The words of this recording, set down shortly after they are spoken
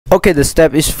Okay, the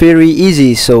step is very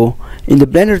easy. So in the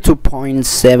Blender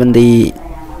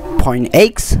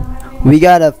 2.70.x, we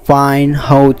gotta find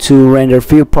how to render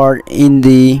viewport in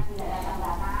the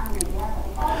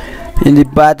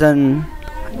button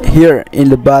here in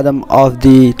the bottom of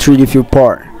the 3D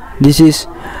viewport. This is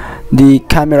the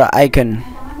camera icon.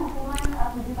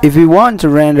 If we want to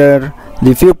render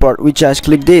the viewport, we just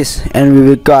click this and we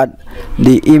will got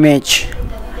the image,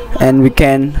 and we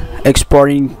can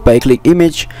exporting by click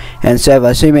image and save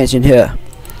as image in here.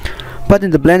 But in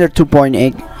the Blender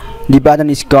 2.8, the button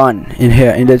is gone in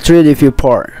here in the 3D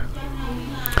viewport.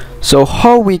 So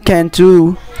how we can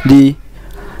do the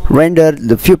render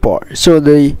the viewport? So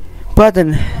the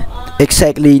button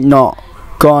exactly not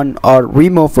gone or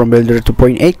removed from Blender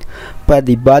 2.8, but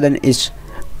the button is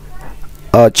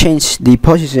change the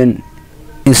position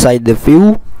inside the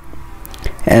view,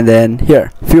 and then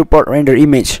here viewport render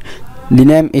image. The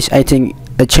name is, I think,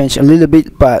 changed a little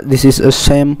bit, but this is the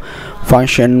same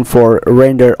function for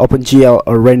render OpenGL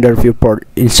or render viewport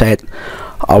inside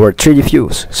our 3D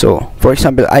views. So for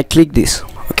example, I click this.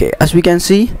 Okay, as we can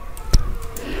see,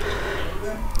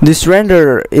 this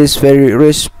render is very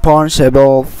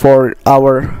responsible for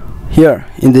our here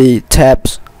in the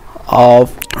tabs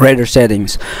of render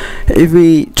settings. If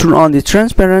we turn on the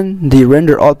transparent, the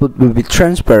render output will be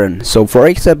transparent. So for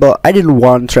example, I didn't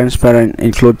want transparent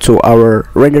include to our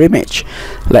render image.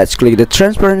 Let's click the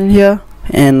transparent in here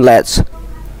and let's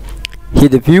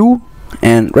hit the view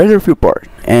and render viewport,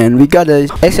 and we got the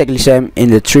exactly same in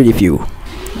the 3D view.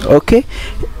 Okay,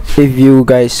 if you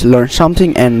guys learned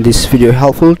something and this video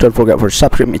helpful, don't forget to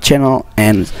subscribe my channel,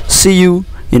 and see you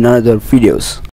in other videos.